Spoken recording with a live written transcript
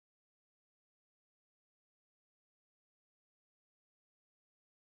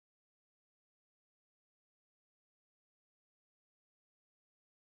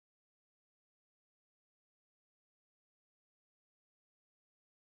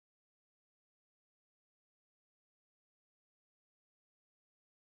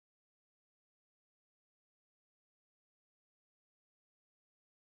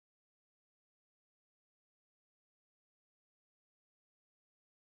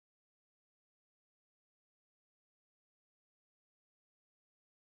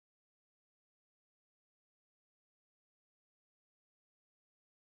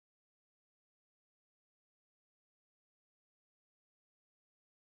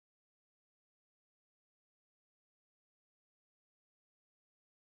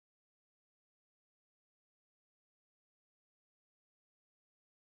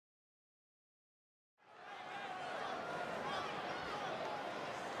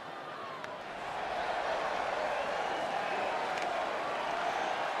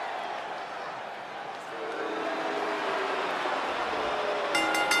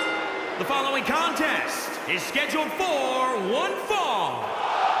following contest is scheduled for one fall.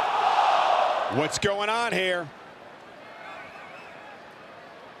 What's going on here?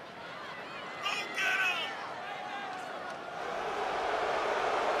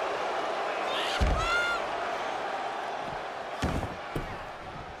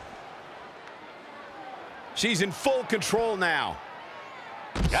 She's in full control now.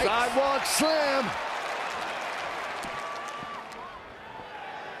 Yikes. Sidewalk slam.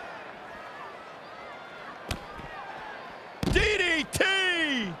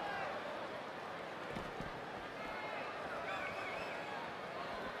 DDT!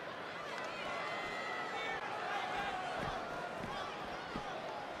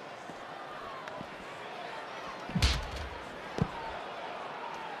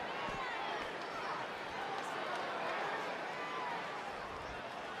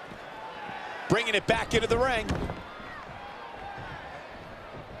 Bringing it back into the ring.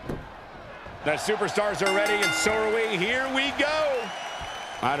 The superstars are ready, and so are we. Here we go.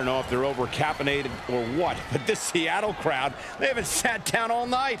 I don't know if they're over-caffeinated or what, but this Seattle crowd, they haven't sat down all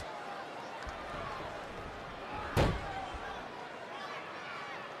night.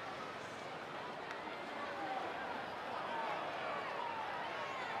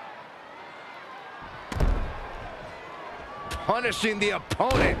 Punishing the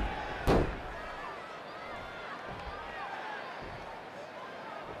opponent.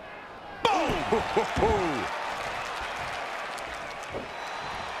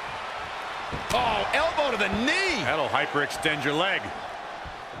 Oh, elbow to the knee. That'll hyperextend your leg.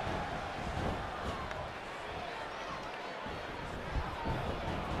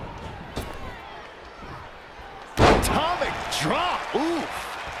 Atomic drop. Oof.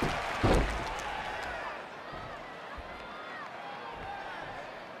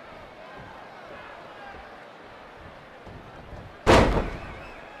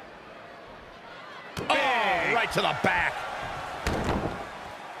 Oh, right to the back.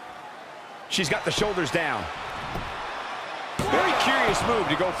 She's got the shoulders down. Very curious move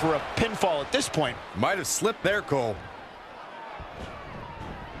to go for a pinfall at this point. Might have slipped there, Cole.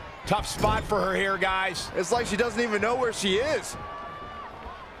 Tough spot for her here, guys. It's like she doesn't even know where she is.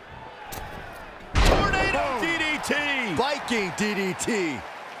 Tornado DDT. Viking DDT.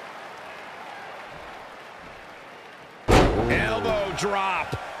 Elbow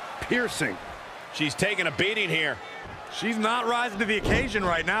drop. Piercing. She's taking a beating here. She's not rising to the occasion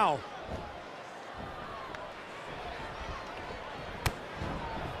right now.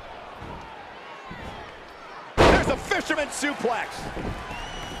 There's a fisherman suplex.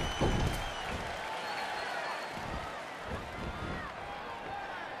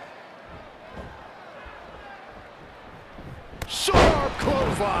 Sharp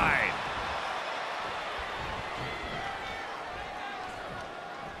clothesline.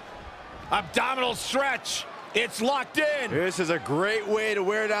 Abdominal stretch. It's locked in. This is a great way to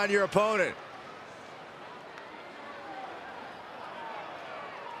wear down your opponent.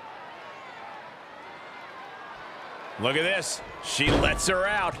 Look at this. She lets her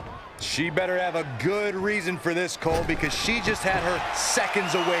out. She better have a good reason for this, Cole, because she just had her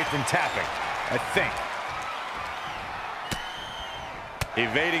seconds away from tapping, I think.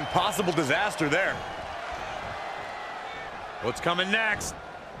 Evading possible disaster there. What's coming next?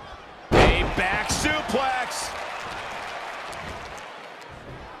 A back suplex.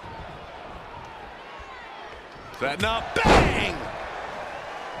 Setting up. Bang!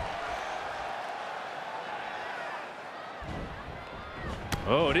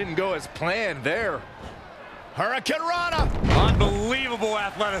 Oh, it didn't go as planned there. Hurricane Rana. Unbelievable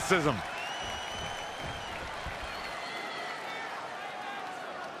athleticism.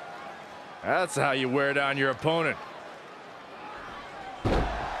 That's how you wear down your opponent.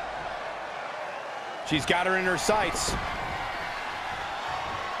 She's got her in her sights.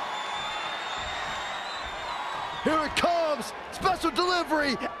 Here it comes. Special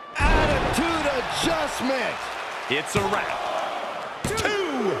delivery. Attitude adjustment. It's a wrap. 2, 3.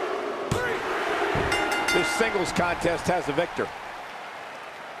 This singles contest has a victor.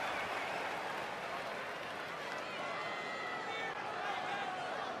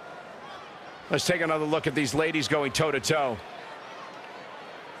 Let's take another look at these ladies going toe-to-toe.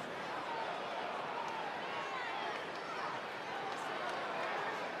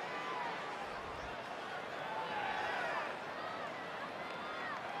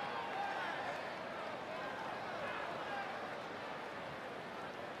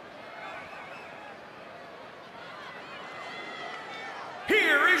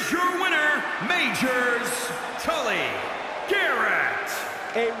 Here is your winner, Majors Tulsi Gabbard.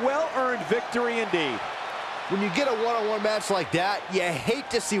 A well-earned victory indeed. When you get a one-on-one match like that, you hate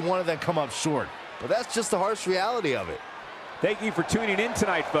to see one of them come up short. But that's just the harsh reality of it. Thank you for tuning in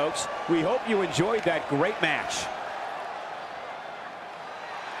tonight, folks. We hope you enjoyed that great match.